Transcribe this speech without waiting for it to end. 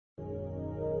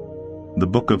The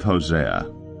Book of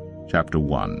Hosea, chapter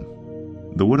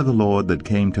 1. The word of the Lord that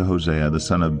came to Hosea the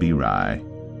son of Beeri,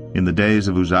 in the days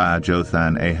of Uzziah,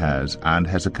 Jotham, Ahaz, and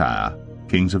Hezekiah,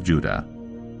 kings of Judah,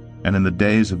 and in the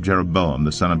days of Jeroboam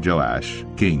the son of Joash,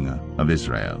 king of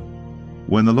Israel.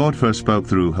 When the Lord first spoke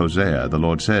through Hosea, the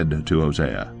Lord said to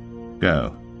Hosea,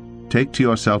 Go, take to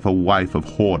yourself a wife of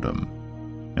whoredom,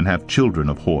 and have children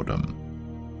of whoredom.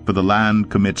 For the land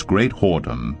commits great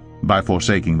whoredom by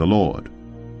forsaking the Lord.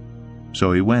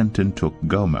 So he went and took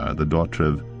Gomer, the daughter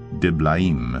of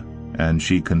Diblaim, and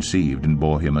she conceived and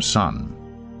bore him a son.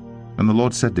 And the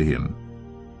Lord said to him,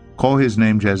 Call his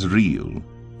name Jezreel,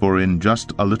 for in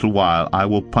just a little while I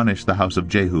will punish the house of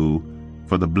Jehu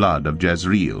for the blood of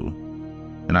Jezreel,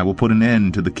 and I will put an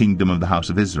end to the kingdom of the house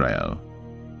of Israel.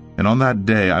 And on that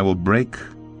day I will break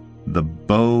the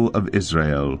bow of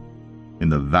Israel in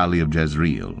the valley of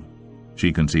Jezreel.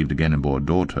 She conceived again and bore a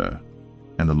daughter.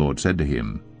 And the Lord said to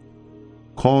him,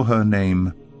 Call her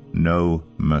name No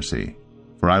Mercy,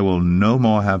 for I will no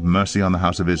more have mercy on the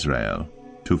house of Israel,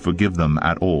 to forgive them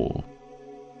at all.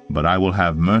 But I will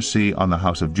have mercy on the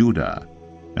house of Judah,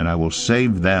 and I will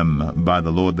save them by the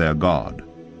Lord their God.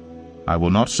 I will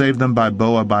not save them by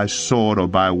bow or by sword or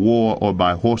by war or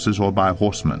by horses or by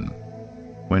horsemen.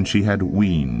 When she had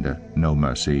weaned No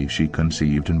Mercy, she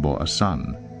conceived and bore a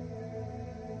son.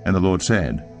 And the Lord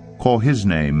said, Call his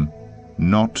name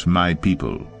Not My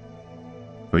People,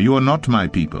 for you are not my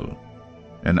people,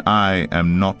 and I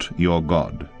am not your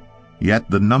God. Yet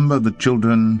the number of the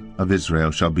children of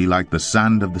Israel shall be like the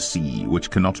sand of the sea,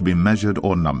 which cannot be measured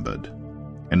or numbered.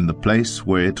 And in the place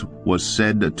where it was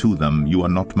said to them, You are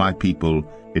not my people,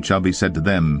 it shall be said to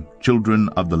them, Children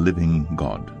of the living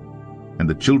God. And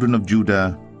the children of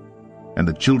Judah and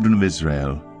the children of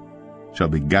Israel shall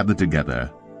be gathered together,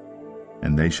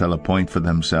 and they shall appoint for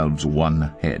themselves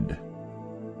one head.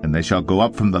 And they shall go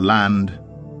up from the land,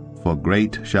 for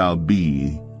great shall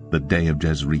be the day of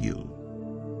Jezreel.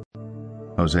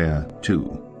 Hosea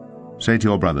 2. Say to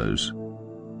your brothers,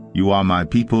 You are my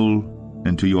people,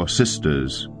 and to your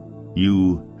sisters,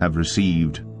 You have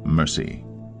received mercy.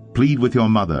 Plead with your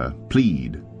mother,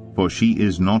 plead, for she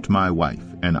is not my wife,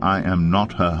 and I am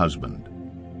not her husband,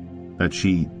 that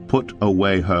she put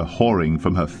away her whoring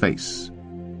from her face,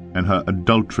 and her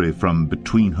adultery from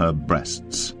between her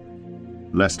breasts,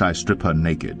 lest I strip her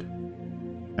naked,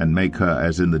 and make her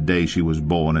as in the day she was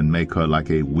born, and make her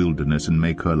like a wilderness, and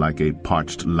make her like a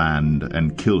parched land,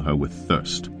 and kill her with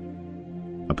thirst.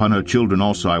 Upon her children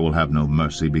also I will have no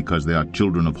mercy, because they are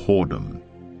children of whoredom,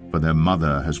 for their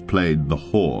mother has played the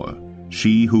whore.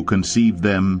 She who conceived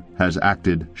them has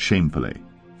acted shamefully.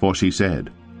 For she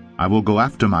said, I will go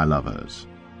after my lovers,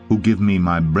 who give me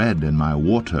my bread and my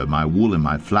water, my wool and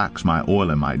my flax, my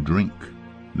oil and my drink.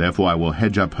 Therefore I will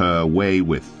hedge up her way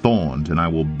with thorns, and I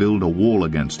will build a wall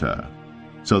against her,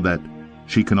 so that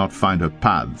she cannot find her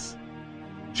paths.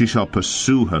 She shall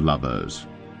pursue her lovers,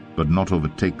 but not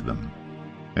overtake them,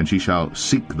 and she shall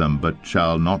seek them, but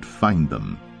shall not find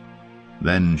them.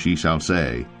 Then she shall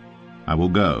say, I will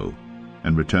go,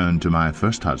 and return to my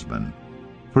first husband,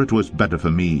 for it was better for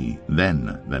me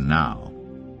then than now.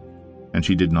 And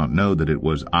she did not know that it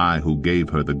was I who gave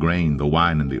her the grain, the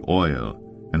wine, and the oil,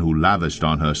 and who lavished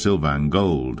on her silver and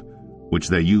gold, which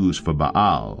they use for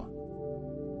Baal.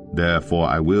 Therefore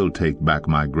I will take back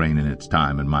my grain in its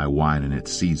time, and my wine in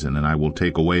its season, and I will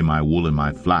take away my wool and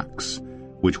my flax,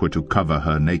 which were to cover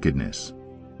her nakedness.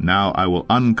 Now I will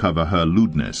uncover her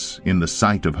lewdness in the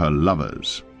sight of her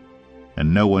lovers,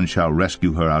 and no one shall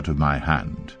rescue her out of my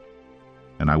hand.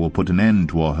 And I will put an end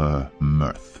to all her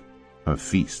mirth, her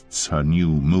feasts, her new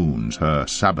moons, her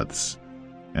Sabbaths,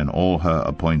 and all her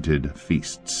appointed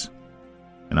feasts.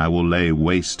 And I will lay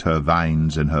waste her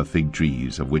vines and her fig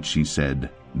trees, of which she said,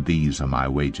 These are my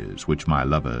wages, which my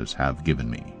lovers have given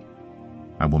me.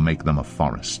 I will make them a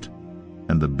forest,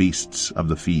 and the beasts of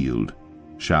the field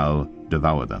shall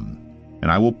devour them.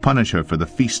 And I will punish her for the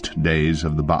feast days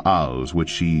of the Baals, which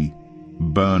she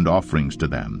burned offerings to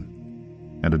them,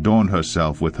 and adorned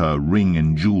herself with her ring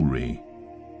and jewelry,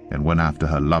 and went after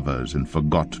her lovers, and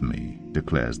forgot me,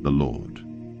 declares the Lord.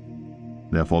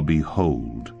 Therefore,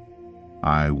 behold,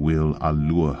 I will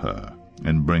allure her,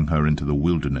 and bring her into the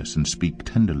wilderness, and speak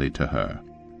tenderly to her.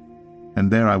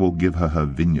 And there I will give her her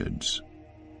vineyards,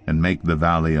 and make the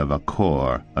valley of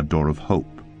Achor a door of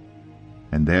hope.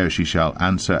 And there she shall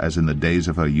answer as in the days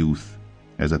of her youth,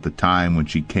 as at the time when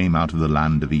she came out of the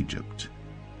land of Egypt.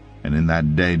 And in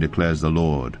that day, declares the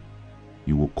Lord,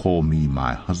 you will call me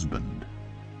my husband,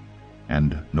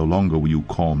 and no longer will you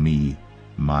call me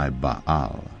my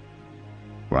Baal.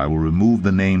 For I will remove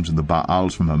the names of the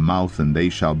Baals from her mouth, and they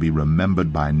shall be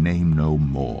remembered by name no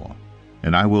more.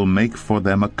 And I will make for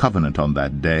them a covenant on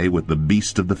that day with the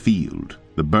beast of the field,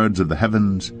 the birds of the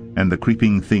heavens, and the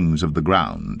creeping things of the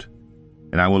ground.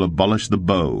 And I will abolish the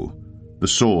bow, the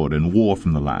sword, and war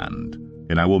from the land,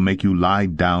 and I will make you lie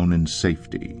down in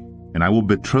safety. And I will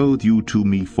betroth you to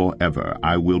me forever.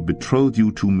 I will betroth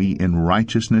you to me in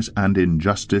righteousness and in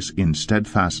justice, in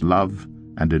steadfast love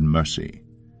and in mercy.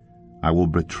 I will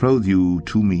betroth you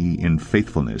to me in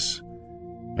faithfulness,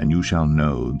 and you shall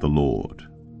know the Lord.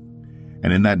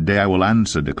 And in that day I will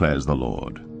answer, declares the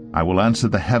Lord. I will answer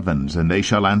the heavens, and they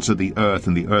shall answer the earth,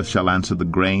 and the earth shall answer the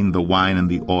grain, the wine, and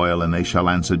the oil, and they shall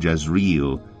answer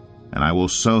Jezreel. And I will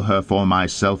sow her for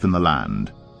myself in the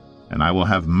land, and I will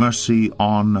have mercy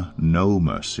on no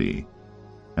mercy.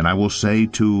 And I will say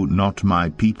to not my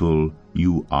people,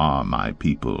 you are my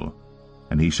people.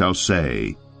 And he shall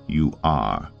say, you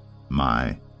are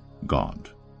my God.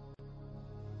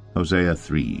 Hosea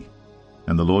 3.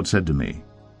 And the Lord said to me,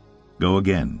 Go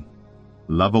again,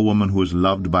 love a woman who is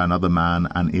loved by another man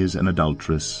and is an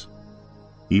adulteress,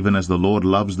 even as the Lord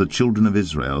loves the children of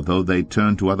Israel, though they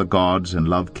turn to other gods and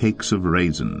love cakes of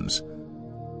raisins.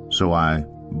 So I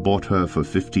bought her for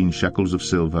 15 shekels of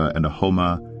silver, and a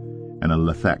homer, and a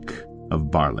lethek of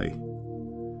barley.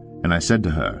 And I said to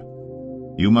her,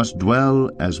 You must dwell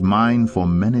as mine for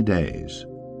many days.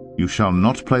 You shall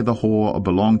not play the whore or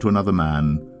belong to another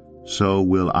man, so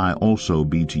will I also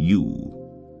be to you.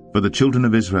 For the children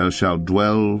of Israel shall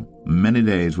dwell many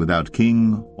days without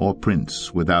king or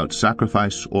prince, without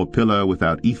sacrifice or pillar,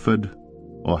 without ephod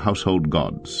or household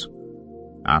gods.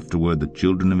 Afterward the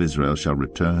children of Israel shall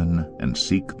return and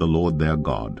seek the Lord their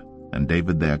God, and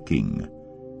David their king,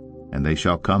 and they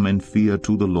shall come in fear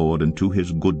to the Lord and to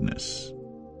his goodness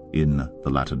in the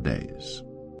latter days.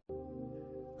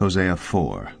 Hosea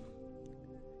 4.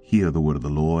 Hear the word of the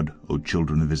Lord, O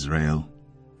children of Israel.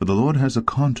 For the Lord has a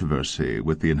controversy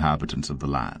with the inhabitants of the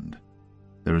land.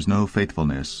 There is no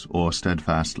faithfulness or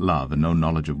steadfast love, and no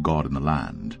knowledge of God in the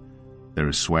land. There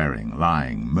is swearing,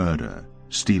 lying, murder,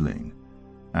 stealing,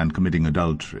 and committing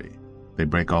adultery. They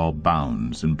break all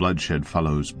bounds, and bloodshed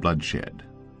follows bloodshed.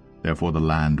 Therefore the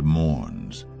land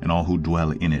mourns, and all who dwell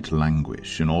in it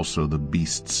languish, and also the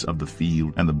beasts of the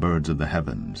field, and the birds of the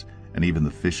heavens, and even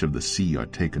the fish of the sea are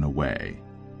taken away.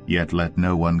 Yet let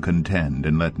no one contend,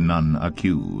 and let none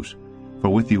accuse. For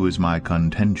with you is my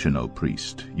contention, O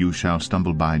priest. You shall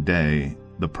stumble by day,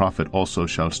 the prophet also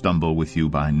shall stumble with you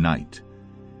by night.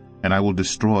 And I will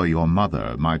destroy your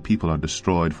mother. My people are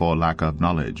destroyed for lack of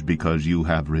knowledge, because you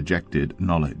have rejected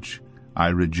knowledge. I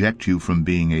reject you from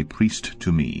being a priest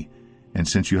to me, and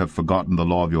since you have forgotten the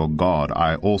law of your God,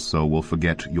 I also will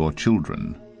forget your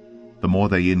children. The more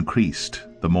they increased,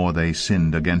 the more they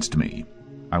sinned against me.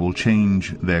 I will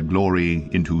change their glory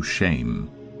into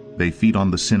shame. They feed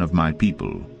on the sin of my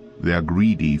people. They are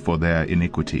greedy for their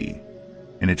iniquity.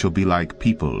 And it shall be like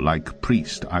people, like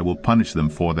priests. I will punish them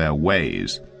for their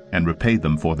ways, and repay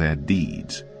them for their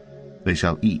deeds. They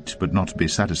shall eat, but not be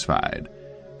satisfied.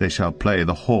 They shall play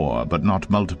the whore, but not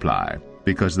multiply,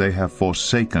 because they have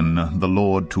forsaken the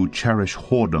Lord to cherish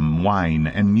whoredom, wine,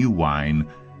 and new wine,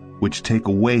 which take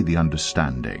away the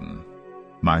understanding.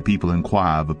 My people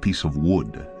inquire of a piece of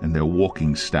wood, and their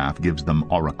walking staff gives them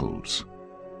oracles.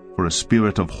 For a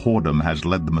spirit of whoredom has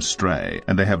led them astray,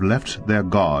 and they have left their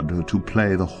God to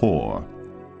play the whore.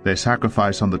 They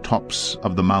sacrifice on the tops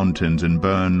of the mountains, and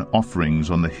burn offerings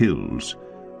on the hills,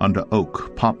 under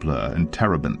oak, poplar, and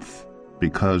terebinth,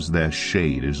 because their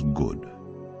shade is good.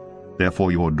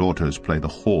 Therefore your daughters play the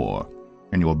whore,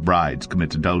 and your brides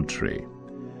commit adultery.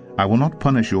 I will not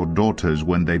punish your daughters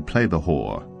when they play the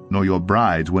whore, nor your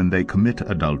brides when they commit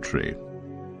adultery.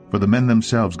 For the men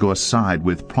themselves go aside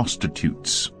with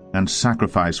prostitutes, and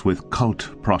sacrifice with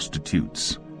cult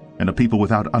prostitutes, and a people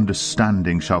without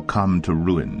understanding shall come to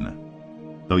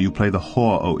ruin. Though you play the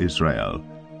whore, O Israel,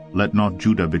 let not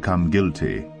Judah become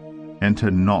guilty.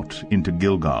 Enter not into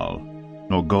Gilgal,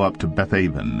 nor go up to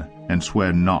Bethaven, and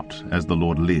swear not as the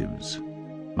Lord lives.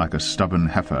 Like a stubborn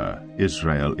heifer,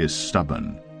 Israel is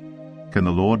stubborn. Can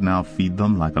the Lord now feed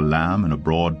them like a lamb in a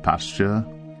broad pasture?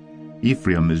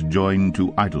 Ephraim is joined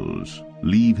to idols.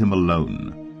 Leave him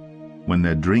alone. When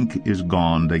their drink is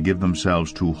gone, they give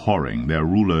themselves to whoring. Their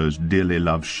rulers dearly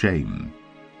love shame.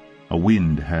 A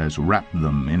wind has wrapped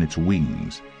them in its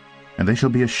wings, and they shall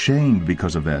be ashamed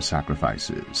because of their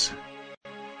sacrifices.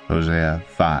 Hosea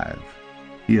 5.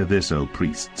 Hear this, O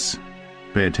priests.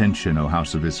 Pay attention, O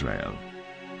house of Israel.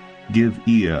 Give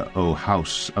ear, O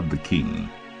house of the king.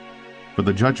 For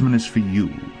the judgment is for you.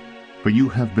 For you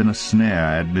have been a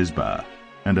snare at Mizpah,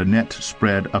 and a net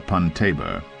spread upon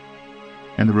Tabor.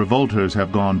 And the revolters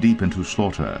have gone deep into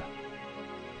slaughter.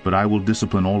 but I will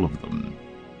discipline all of them.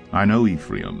 I know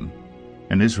Ephraim,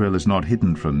 and Israel is not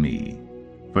hidden from me.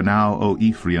 For now, O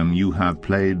Ephraim, you have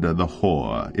played the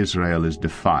whore, Israel is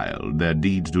defiled, their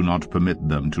deeds do not permit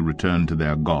them to return to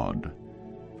their God.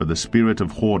 For the spirit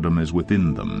of whoredom is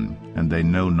within them, and they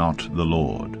know not the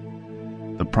Lord.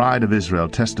 The pride of Israel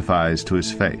testifies to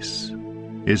his face.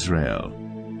 Israel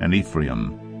and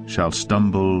Ephraim shall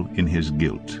stumble in his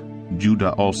guilt.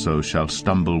 Judah also shall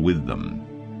stumble with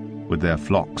them. With their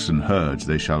flocks and herds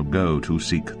they shall go to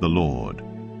seek the Lord.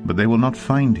 But they will not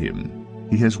find him.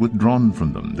 He has withdrawn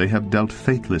from them. They have dealt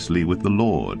faithlessly with the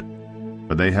Lord.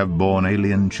 For they have borne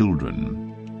alien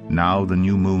children. Now the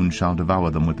new moon shall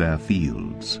devour them with their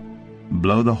fields.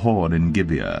 Blow the horn in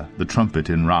Gibeah, the trumpet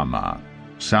in Ramah.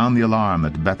 Sound the alarm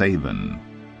at Bethaven.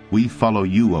 We follow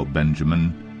you, O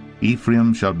Benjamin.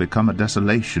 Ephraim shall become a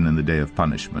desolation in the day of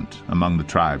punishment among the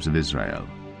tribes of Israel.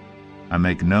 I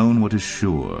make known what is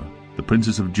sure. The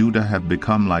princes of Judah have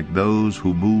become like those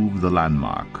who move the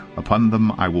landmark. Upon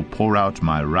them I will pour out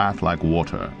my wrath like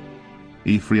water.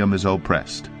 Ephraim is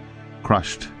oppressed,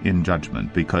 crushed in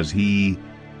judgment, because he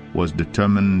was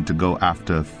determined to go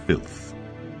after filth.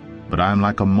 But I am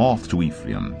like a moth to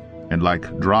Ephraim, and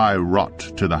like dry rot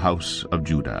to the house of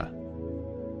Judah.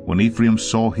 When Ephraim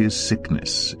saw his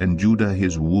sickness, and Judah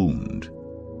his wound,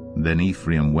 then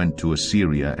Ephraim went to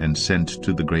Assyria and sent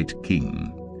to the great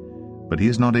king. But he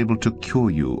is not able to cure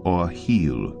you or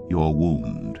heal your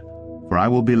wound. For I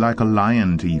will be like a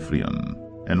lion to Ephraim,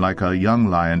 and like a young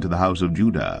lion to the house of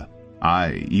Judah.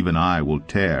 I, even I, will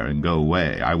tear and go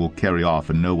away. I will carry off,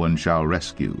 and no one shall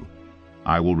rescue.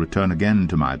 I will return again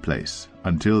to my place,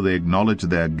 until they acknowledge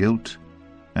their guilt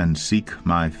and seek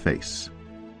my face,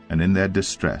 and in their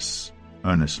distress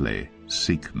earnestly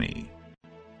seek me.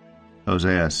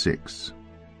 Hosea 6.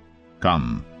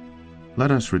 Come, let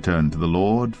us return to the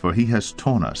Lord, for he has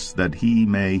torn us, that he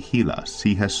may heal us.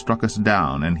 He has struck us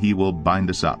down, and he will bind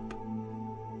us up.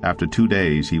 After 2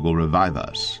 days he will revive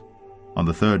us. On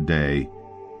the 3rd day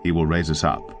he will raise us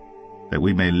up, that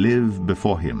we may live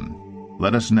before him.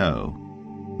 Let us know.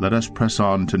 Let us press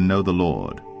on to know the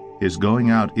Lord. His going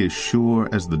out is sure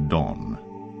as the dawn.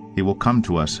 He will come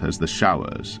to us as the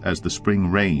showers, as the spring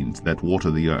rains that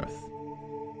water the earth.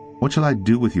 What shall I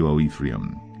do with you, O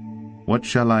Ephraim? What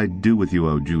shall I do with you,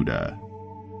 O Judah?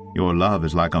 Your love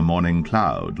is like a morning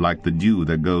cloud, like the dew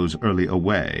that goes early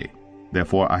away.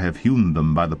 Therefore I have hewn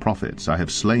them by the prophets, I have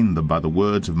slain them by the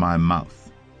words of my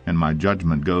mouth, and my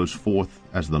judgment goes forth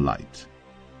as the light.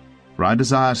 For I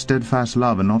desire steadfast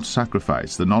love and not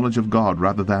sacrifice, the knowledge of God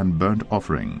rather than burnt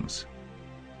offerings.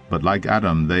 But like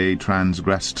Adam they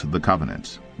transgressed the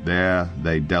covenant. There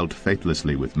they dealt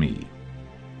faithlessly with me.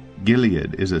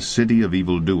 Gilead is a city of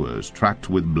evildoers, tracked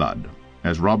with blood.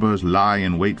 As robbers lie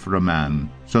in wait for a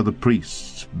man, so the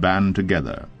priests band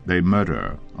together. They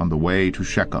murder on the way to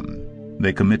Shechem.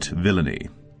 They commit villainy.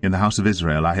 In the house of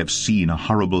Israel I have seen a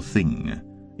horrible thing.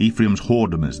 Ephraim's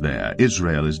whoredom is there.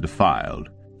 Israel is defiled.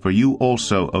 For you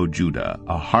also, O Judah,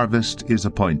 a harvest is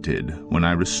appointed, when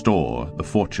I restore the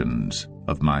fortunes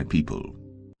of my people.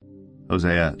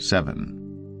 Hosea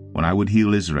 7. When I would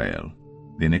heal Israel,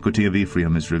 the iniquity of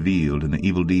Ephraim is revealed in the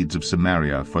evil deeds of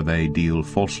Samaria, for they deal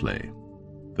falsely.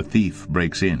 The thief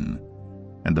breaks in,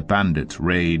 and the bandit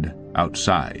raid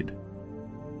outside.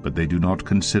 But they do not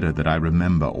consider that I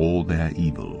remember all their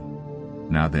evil.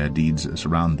 Now their deeds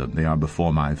surround them, they are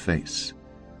before my face.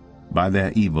 By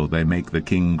their evil they make the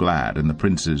king glad, and the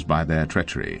princes by their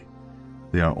treachery.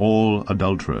 They are all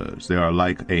adulterers. They are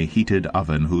like a heated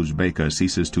oven whose baker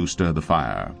ceases to stir the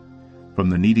fire, from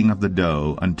the kneading of the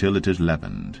dough until it is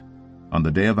leavened. On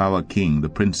the day of our king the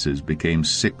princes became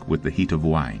sick with the heat of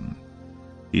wine.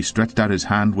 He stretched out his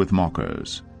hand with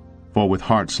mockers, for with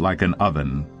hearts like an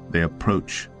oven they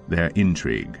approach their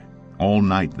intrigue. All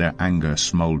night their anger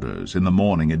smolders. In the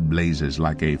morning it blazes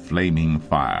like a flaming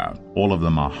fire. All of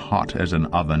them are hot as an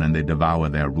oven, and they devour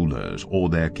their rulers. All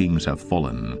their kings have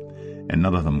fallen, and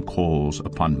none of them calls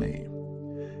upon me.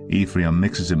 Ephraim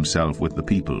mixes himself with the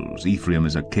peoples. Ephraim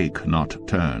is a cake not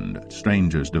turned.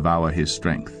 Strangers devour his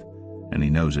strength, and he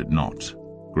knows it not.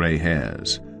 Gray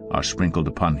hairs are sprinkled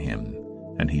upon him,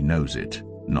 and he knows it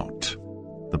not.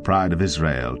 The pride of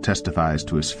Israel testifies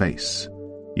to his face,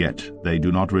 yet they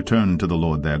do not return to the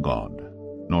Lord their God,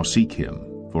 nor seek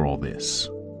him for all this.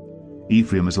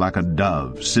 Ephraim is like a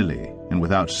dove, silly and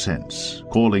without sense,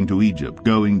 calling to Egypt,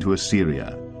 going to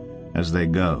Assyria. As they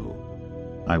go,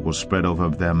 I will spread over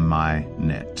them my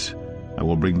net. I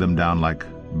will bring them down like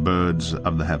birds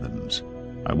of the heavens.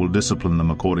 I will discipline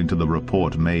them according to the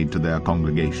report made to their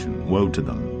congregation. Woe to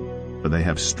them, for they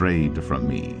have strayed from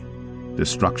me.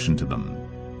 Destruction to them,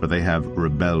 for they have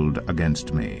rebelled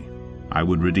against me. I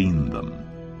would redeem them,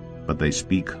 but they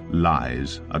speak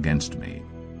lies against me.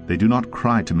 They do not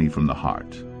cry to me from the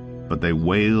heart, but they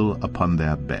wail upon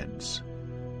their beds.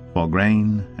 For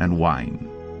grain and wine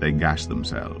they gash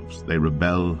themselves, they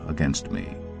rebel against me.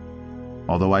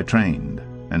 Although I trained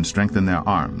and strengthened their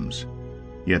arms,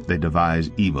 yet they devise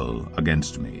evil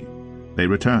against me. They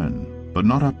return, but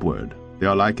not upward. They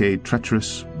are like a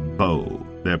treacherous bow.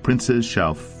 Their princes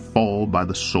shall fall by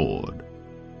the sword.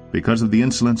 Because of the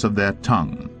insolence of their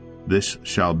tongue, this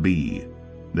shall be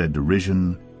their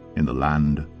derision in the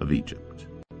land of Egypt.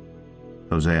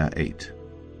 Hosea 8.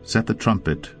 Set the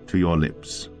trumpet to your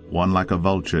lips. One like a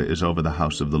vulture is over the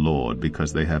house of the Lord,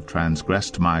 because they have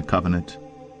transgressed my covenant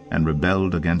and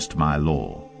rebelled against my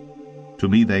law. To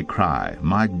me they cry,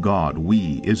 My God,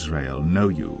 we, Israel, know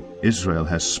you. Israel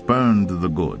has spurned the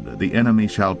good. The enemy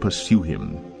shall pursue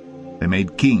him. They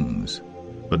made kings,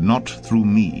 but not through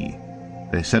me.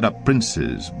 They set up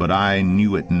princes, but I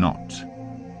knew it not.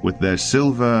 With their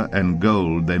silver and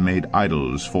gold they made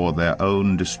idols for their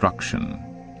own destruction.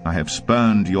 I have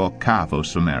spurned your calf, O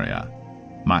Samaria.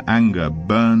 My anger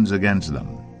burns against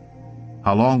them.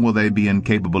 How long will they be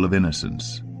incapable of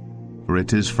innocence? For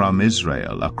it is from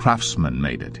Israel, a craftsman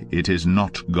made it. It is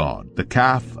not God. The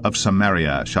calf of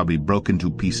Samaria shall be broken to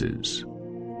pieces.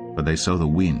 For they sow the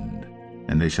wind,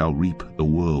 and they shall reap the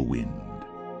whirlwind.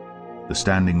 The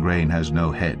standing grain has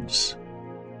no heads.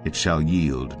 It shall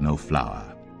yield no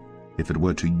flour. If it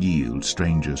were to yield,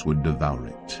 strangers would devour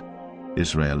it.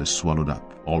 Israel is swallowed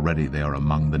up. Already they are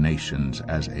among the nations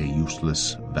as a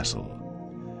useless vessel.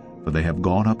 For they have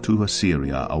gone up to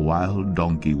Assyria, a wild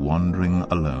donkey wandering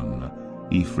alone.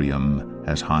 Ephraim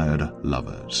has hired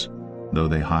lovers. Though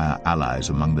they hire allies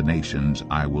among the nations,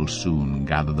 I will soon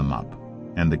gather them up.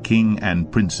 And the king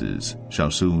and princes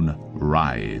shall soon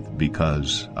writhe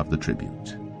because of the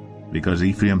tribute. Because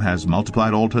Ephraim has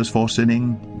multiplied altars for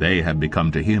sinning, they have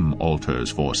become to him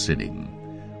altars for sinning.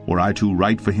 Were I to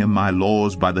write for him my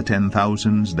laws by the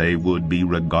 10,000s, they would be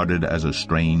regarded as a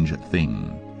strange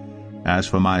thing. As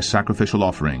for my sacrificial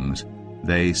offerings,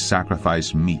 they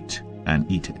sacrifice meat and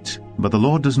eat it. But the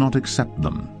Lord does not accept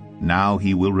them. Now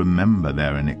he will remember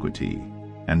their iniquity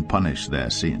and punish their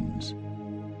sins.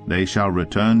 They shall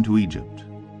return to Egypt,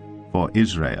 for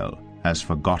Israel has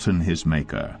forgotten his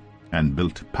Maker and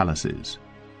built palaces,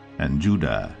 and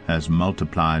Judah has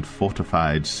multiplied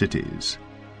fortified cities.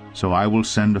 So I will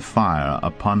send a fire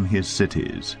upon his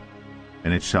cities,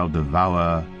 and it shall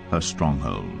devour her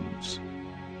strongholds.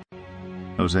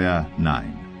 Hosea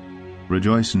 9.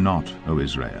 Rejoice not, O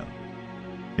Israel.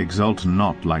 Exult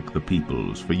not like the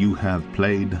peoples, for you have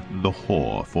played the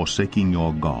whore, forsaking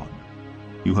your God.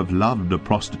 You have loved a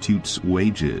prostitute's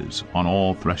wages on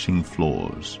all threshing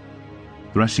floors.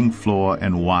 Threshing floor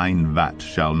and wine vat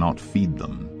shall not feed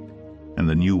them, and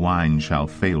the new wine shall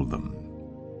fail them.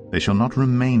 They shall not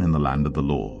remain in the land of the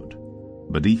Lord,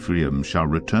 but Ephraim shall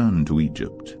return to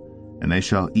Egypt, and they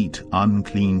shall eat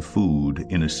unclean food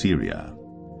in Assyria.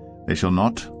 They shall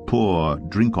not pour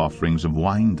drink offerings of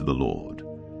wine to the Lord,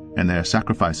 and their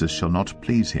sacrifices shall not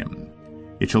please him.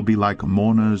 It shall be like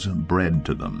mourners' bread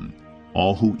to them.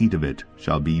 All who eat of it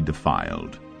shall be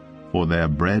defiled. For their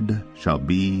bread shall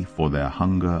be for their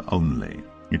hunger only.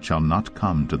 It shall not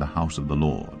come to the house of the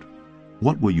Lord.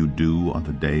 What will you do on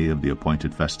the day of the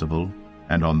appointed festival,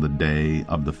 and on the day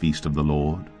of the feast of the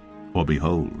Lord? For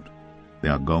behold, they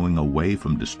are going away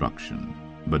from destruction,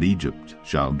 but Egypt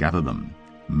shall gather them,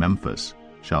 Memphis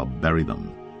shall bury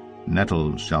them.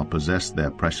 Nettles shall possess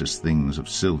their precious things of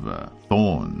silver,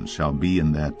 thorns shall be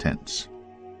in their tents.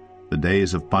 The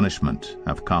days of punishment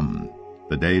have come,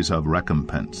 the days of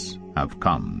recompense have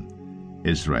come.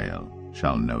 Israel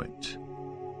shall know it.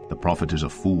 The prophet is a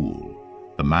fool.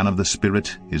 The man of the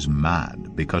Spirit is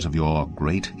mad because of your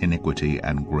great iniquity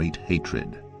and great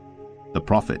hatred. The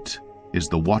prophet is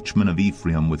the watchman of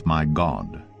Ephraim with my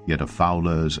God, yet a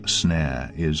fowler's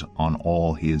snare is on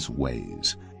all his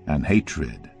ways, and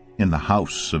hatred in the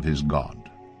house of his God.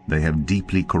 They have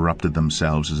deeply corrupted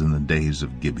themselves as in the days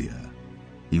of Gibeah.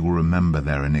 He will remember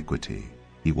their iniquity.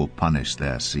 He will punish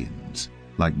their sins.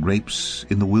 Like grapes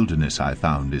in the wilderness I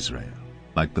found Israel.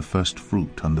 Like the first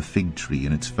fruit on the fig tree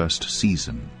in its first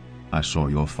season, I saw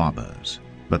your fathers.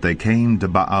 But they came to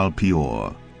Baal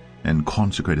Peor, and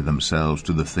consecrated themselves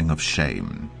to the thing of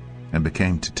shame, and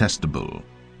became detestable,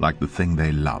 like the thing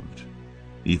they loved.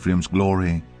 Ephraim's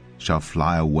glory shall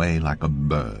fly away like a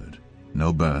bird.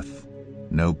 No birth,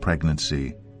 no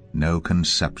pregnancy, no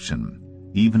conception.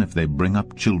 Even if they bring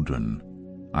up children,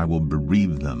 I will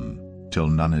bereave them till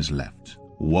none is left.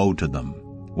 Woe to them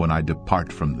when I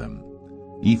depart from them.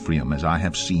 Ephraim, as I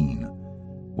have seen,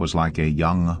 was like a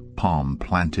young palm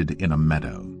planted in a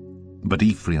meadow. But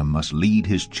Ephraim must lead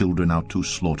his children out to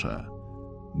slaughter.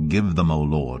 Give them, O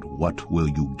Lord, what will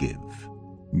you give?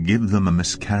 Give them a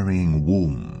miscarrying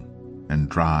womb and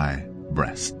dry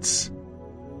breasts.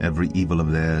 Every evil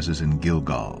of theirs is in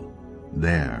Gilgal.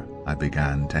 There I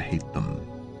began to hate them.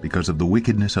 Because of the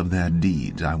wickedness of their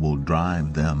deeds I will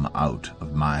drive them out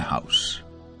of my house.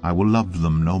 I will love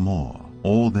them no more.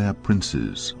 All their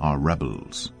princes are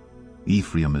rebels.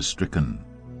 Ephraim is stricken.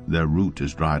 Their root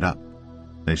is dried up.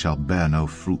 They shall bear no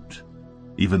fruit.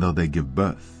 Even though they give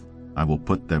birth, I will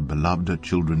put their beloved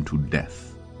children to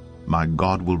death. My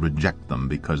God will reject them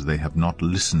because they have not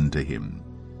listened to him.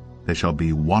 They shall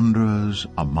be wanderers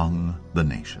among the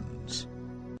nations.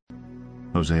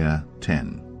 Hosea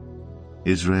 10.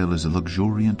 Israel is a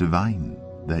luxuriant vine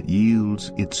that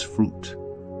yields its fruit.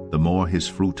 The more his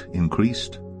fruit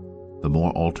increased, the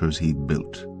more altars he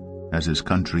built. As his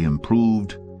country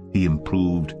improved, he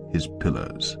improved his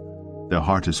pillars. Their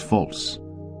heart is false.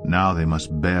 Now they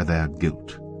must bear their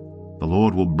guilt. The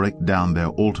Lord will break down their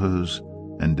altars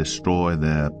and destroy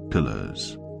their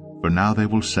pillars. For now they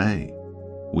will say,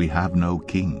 We have no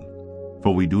king.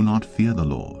 For we do not fear the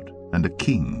Lord. And a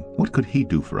king, what could he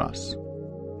do for us?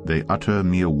 They utter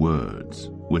mere words.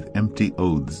 With empty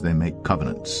oaths they make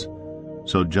covenants.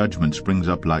 So judgment springs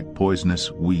up like poisonous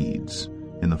weeds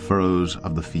in the furrows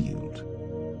of the field.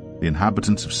 The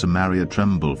inhabitants of Samaria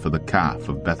tremble for the calf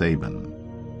of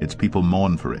Bethaven. Its people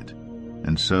mourn for it,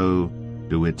 and so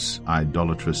do its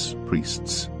idolatrous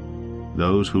priests.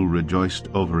 Those who rejoiced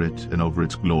over it and over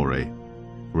its glory,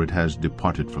 for it has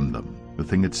departed from them. The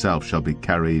thing itself shall be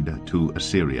carried to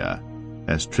Assyria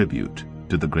as tribute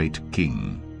to the great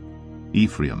king.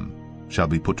 Ephraim shall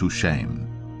be put to shame,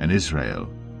 and Israel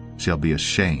shall be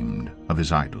ashamed of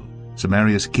his idol.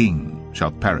 Samaria's king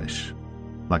shall perish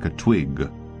like a twig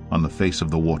on the face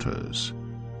of the waters.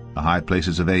 The high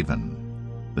places of Avon,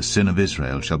 the sin of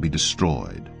Israel, shall be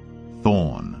destroyed.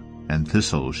 Thorn and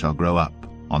thistle shall grow up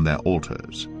on their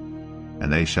altars.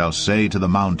 And they shall say to the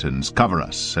mountains, Cover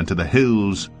us, and to the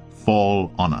hills,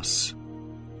 Fall on us.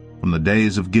 From the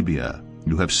days of Gibeah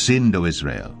you have sinned, O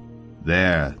Israel.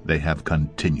 There they have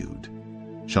continued.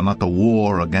 Shall not the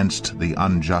war against the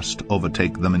unjust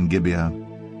overtake them in Gibeah?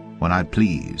 When I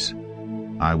please,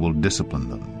 I will discipline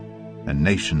them, and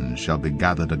nations shall be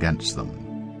gathered against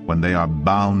them, when they are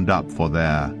bound up for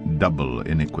their double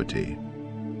iniquity.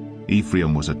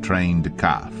 Ephraim was a trained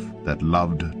calf that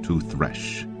loved to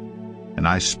thresh, and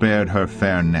I spared her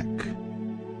fair neck.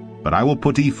 But I will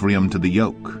put Ephraim to the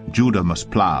yoke. Judah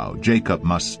must plow, Jacob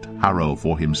must harrow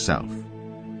for himself.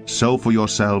 Sow for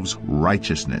yourselves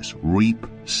righteousness, reap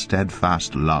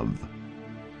steadfast love.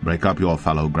 Break up your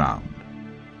fallow ground,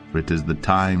 for it is the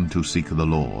time to seek the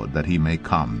Lord, that he may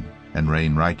come and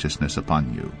rain righteousness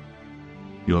upon you.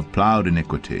 You have plowed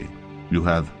iniquity, you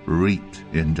have reaped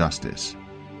injustice.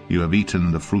 You have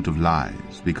eaten the fruit of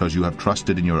lies, because you have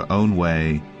trusted in your own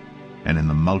way and in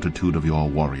the multitude of your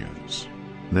warriors.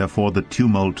 Therefore the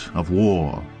tumult of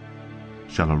war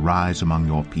shall arise among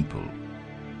your people,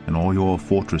 and all your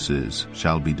fortresses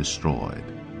shall be destroyed.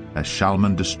 As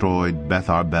Shalman destroyed Beth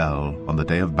Arbel on the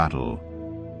day of battle,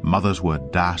 mothers were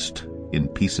dashed in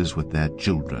pieces with their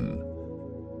children.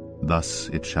 Thus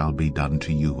it shall be done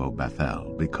to you, O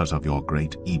Bethel, because of your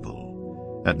great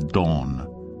evil. At dawn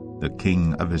the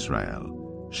king of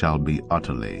Israel shall be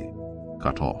utterly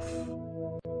cut off.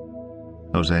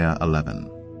 Hosea 11.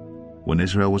 When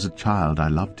Israel was a child I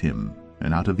loved him,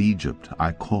 and out of Egypt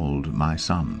I called my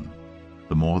son.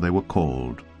 The more they were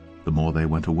called, the more they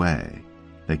went away.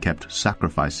 They kept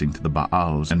sacrificing to the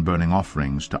Baals and burning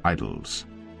offerings to idols.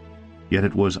 Yet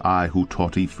it was I who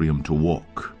taught Ephraim to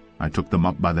walk. I took them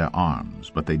up by their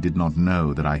arms, but they did not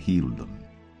know that I healed them.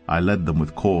 I led them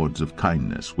with cords of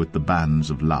kindness, with the bands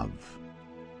of love.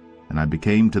 And I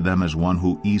became to them as one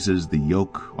who eases the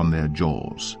yoke on their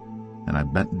jaws, and I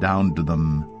bent down to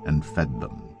them and fed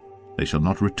them. They shall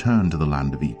not return to the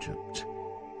land of Egypt,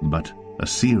 but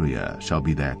Assyria shall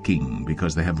be their king,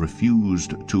 because they have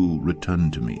refused to return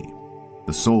to me.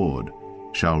 The sword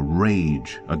shall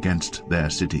rage against their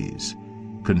cities,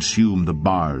 consume the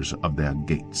bars of their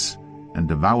gates, and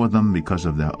devour them because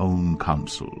of their own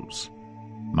counsels.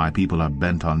 My people are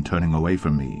bent on turning away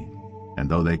from me, and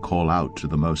though they call out to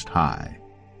the Most High,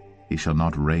 he shall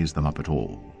not raise them up at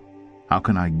all. How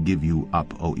can I give you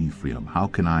up, O Ephraim? How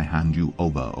can I hand you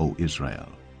over, O Israel?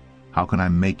 How can I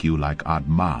make you like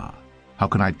Admah? How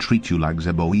can I treat you like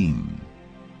Zeboim?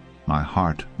 My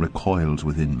heart recoils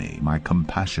within me. My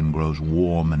compassion grows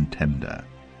warm and tender.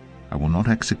 I will not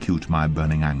execute my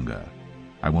burning anger.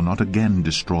 I will not again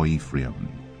destroy Ephraim.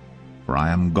 For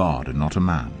I am God and not a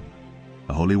man,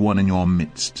 the Holy One in your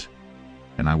midst,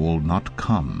 and I will not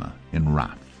come in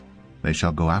wrath. They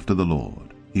shall go after the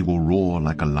Lord. He will roar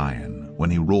like a lion. When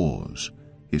he roars,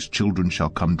 his children shall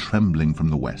come trembling from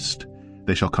the west.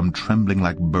 They shall come trembling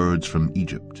like birds from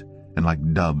Egypt, and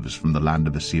like doves from the land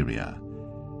of Assyria.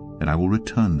 And I will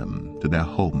return them to their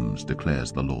homes,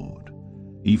 declares the Lord.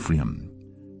 Ephraim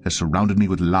has surrounded me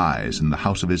with lies, and the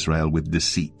house of Israel with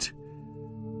deceit.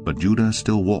 But Judah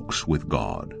still walks with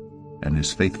God, and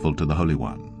is faithful to the Holy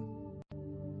One.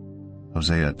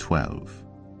 Hosea 12.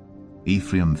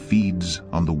 Ephraim feeds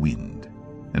on the wind,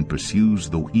 and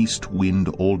pursues the east wind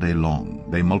all day long.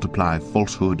 They multiply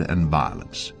falsehood and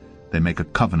violence. They make a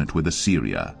covenant with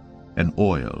Assyria, and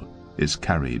oil is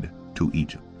carried to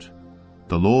Egypt.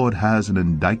 The Lord has an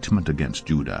indictment against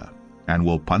Judah, and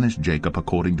will punish Jacob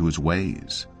according to his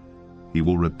ways. He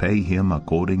will repay him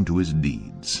according to his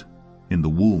deeds. In the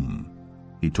womb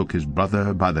he took his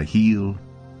brother by the heel,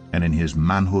 and in his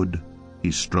manhood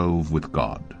he strove with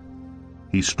God.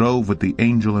 He strove with the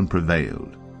angel and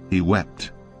prevailed. He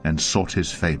wept and sought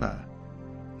his favor.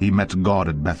 He met God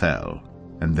at Bethel,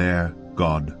 and there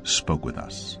God spoke with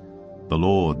us. The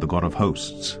Lord, the God of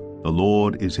hosts, the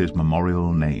Lord is his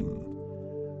memorial name.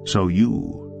 So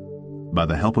you, by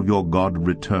the help of your God,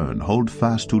 return, hold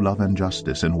fast to love and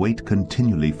justice, and wait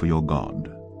continually for your God.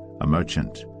 A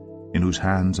merchant, in whose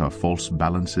hands are false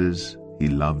balances, he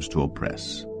loves to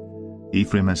oppress.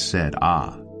 Ephraim has said,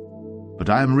 Ah, but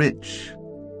I am rich.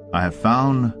 I have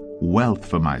found wealth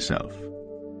for myself.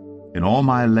 In all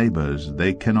my labors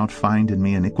they cannot find in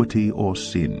me iniquity or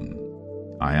sin.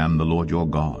 I am the Lord your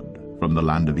God, from the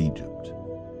land of Egypt.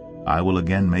 I will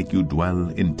again make you dwell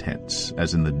in tents,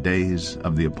 as in the days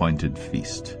of the appointed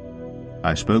feast.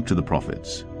 I spoke to the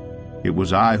prophets. It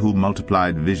was I who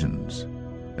multiplied visions,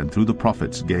 and through the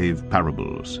prophets gave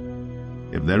parables.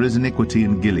 If there is iniquity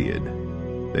in Gilead,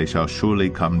 they shall surely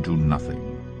come to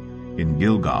nothing. In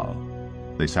Gilgal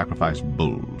they sacrifice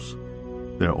bulls.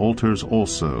 Their altars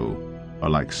also are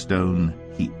like stone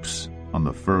heaps on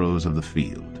the furrows of the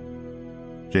field.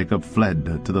 Jacob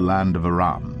fled to the land of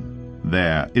Aram.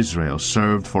 There Israel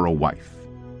served for a wife,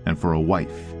 and for a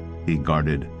wife he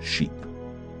guarded sheep.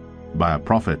 By a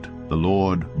prophet the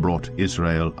Lord brought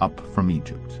Israel up from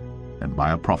Egypt, and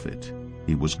by a prophet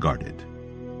he was guarded.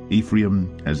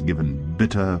 Ephraim has given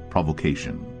bitter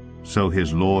provocation, so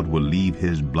his Lord will leave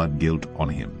his blood guilt on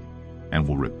him, and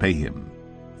will repay him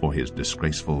for his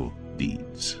disgraceful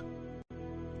deeds.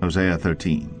 Hosea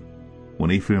 13.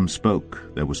 When Ephraim spoke,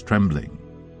 there was trembling.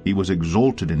 He was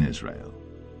exalted in Israel,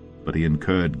 but he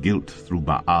incurred guilt through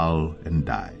Baal and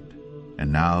died.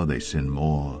 And now they sin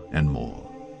more and more,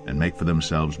 and make for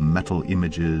themselves metal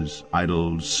images,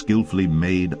 idols skillfully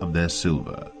made of their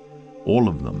silver, all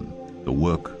of them the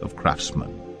work of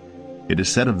craftsmen. It is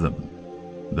said of them,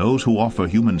 Those who offer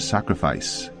human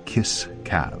sacrifice kiss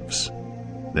calves.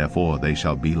 Therefore they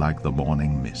shall be like the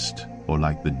morning mist, or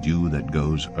like the dew that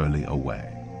goes early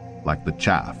away, like the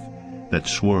chaff that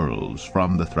swirls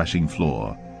from the threshing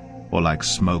floor, or like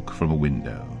smoke from a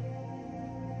window.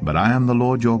 But I am the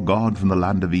Lord your God from the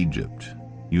land of Egypt.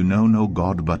 You know no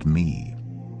God but me,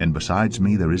 and besides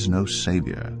me there is no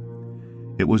Savior.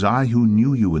 It was I who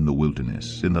knew you in the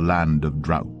wilderness, in the land of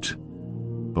drought.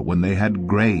 But when they had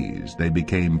grazed, they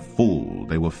became full,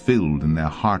 they were filled, and their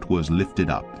heart was lifted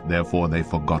up, therefore they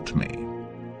forgot me.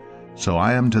 So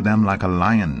I am to them like a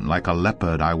lion, like a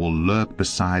leopard I will lurk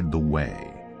beside the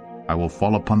way. I will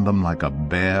fall upon them like a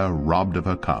bear robbed of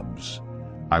her cubs.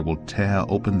 I will tear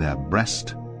open their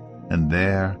breast, and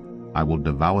there I will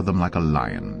devour them like a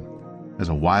lion, as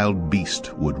a wild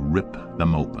beast would rip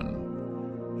them open.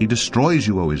 He destroys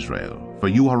you, O Israel, for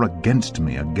you are against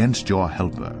me, against your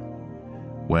helper.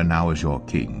 Where now is your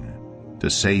king,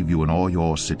 to save you in all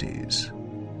your cities?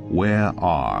 Where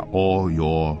are all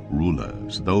your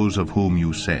rulers, those of whom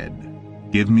you said,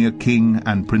 Give me a king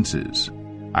and princes?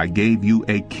 I gave you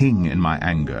a king in my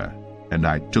anger, and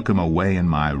I took him away in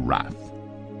my wrath.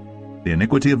 The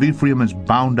iniquity of Ephraim is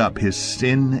bound up, his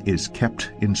sin is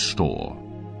kept in store.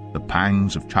 The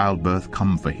pangs of childbirth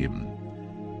come for him,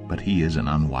 but he is an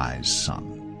unwise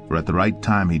son. For at the right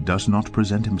time he does not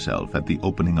present himself at the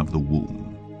opening of the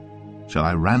womb. Shall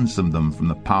I ransom them from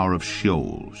the power of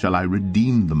Sheol? Shall I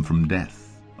redeem them from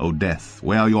death? O death,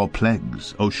 where are your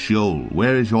plagues? O Sheol,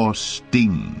 where is your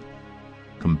sting?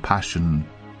 Compassion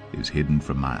is hidden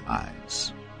from my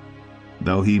eyes.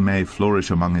 Though he may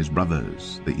flourish among his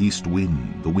brothers, the east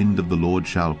wind, the wind of the Lord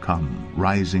shall come,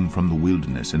 rising from the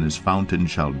wilderness, and his fountain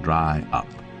shall dry up.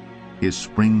 His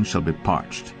spring shall be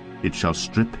parched, it shall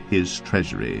strip his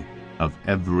treasury of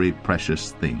every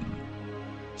precious thing.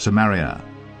 Samaria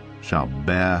shall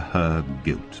bear her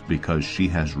guilt, because she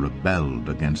has rebelled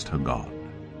against her God.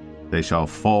 They shall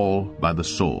fall by the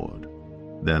sword,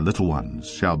 their little ones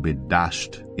shall be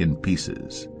dashed in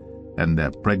pieces, and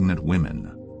their pregnant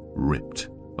women ripped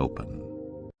open.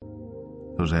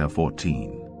 Hosea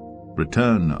 14.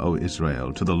 Return, O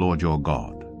Israel, to the Lord your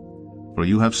God, for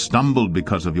you have stumbled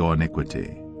because of your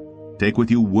iniquity. Take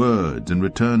with you words and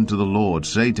return to the Lord.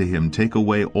 Say to him, take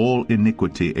away all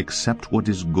iniquity except what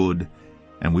is good,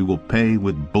 and we will pay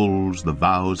with bulls the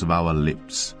vows of our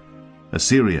lips.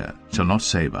 Assyria shall not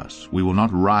save us. We will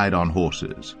not ride on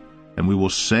horses, and we will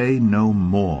say no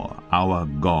more, our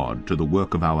God, to the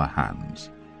work of our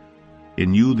hands.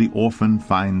 In you the orphan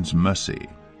finds mercy.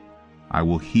 I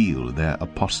will heal their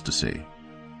apostasy.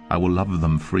 I will love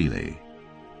them freely,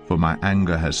 for my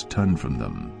anger has turned from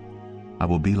them. I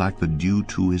will be like the dew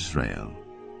to Israel.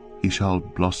 He shall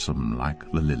blossom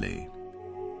like the lily.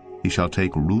 He shall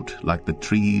take root like the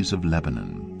trees of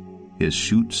Lebanon. His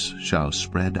shoots shall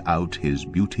spread out, his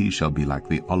beauty shall be like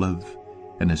the olive,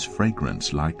 and his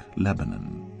fragrance like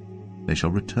Lebanon. They shall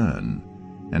return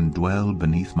and dwell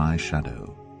beneath my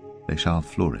shadow. They shall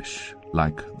flourish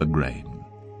like the grain.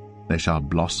 They shall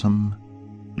blossom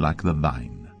like the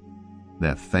vine.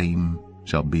 Their fame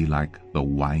shall be like the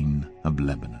wine of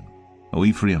Lebanon. O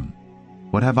Ephraim,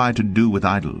 what have I to do with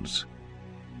idols?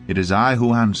 It is I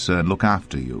who answer and look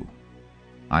after you.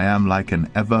 I am like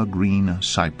an evergreen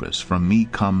cypress. From me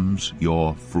comes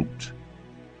your fruit.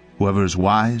 Whoever is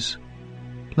wise,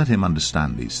 let him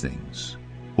understand these things.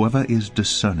 Whoever is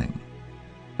discerning,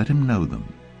 let him know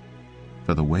them.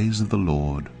 For the ways of the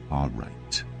Lord are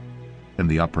right, and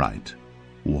the upright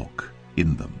walk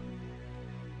in them,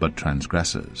 but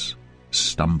transgressors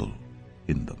stumble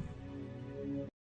in them.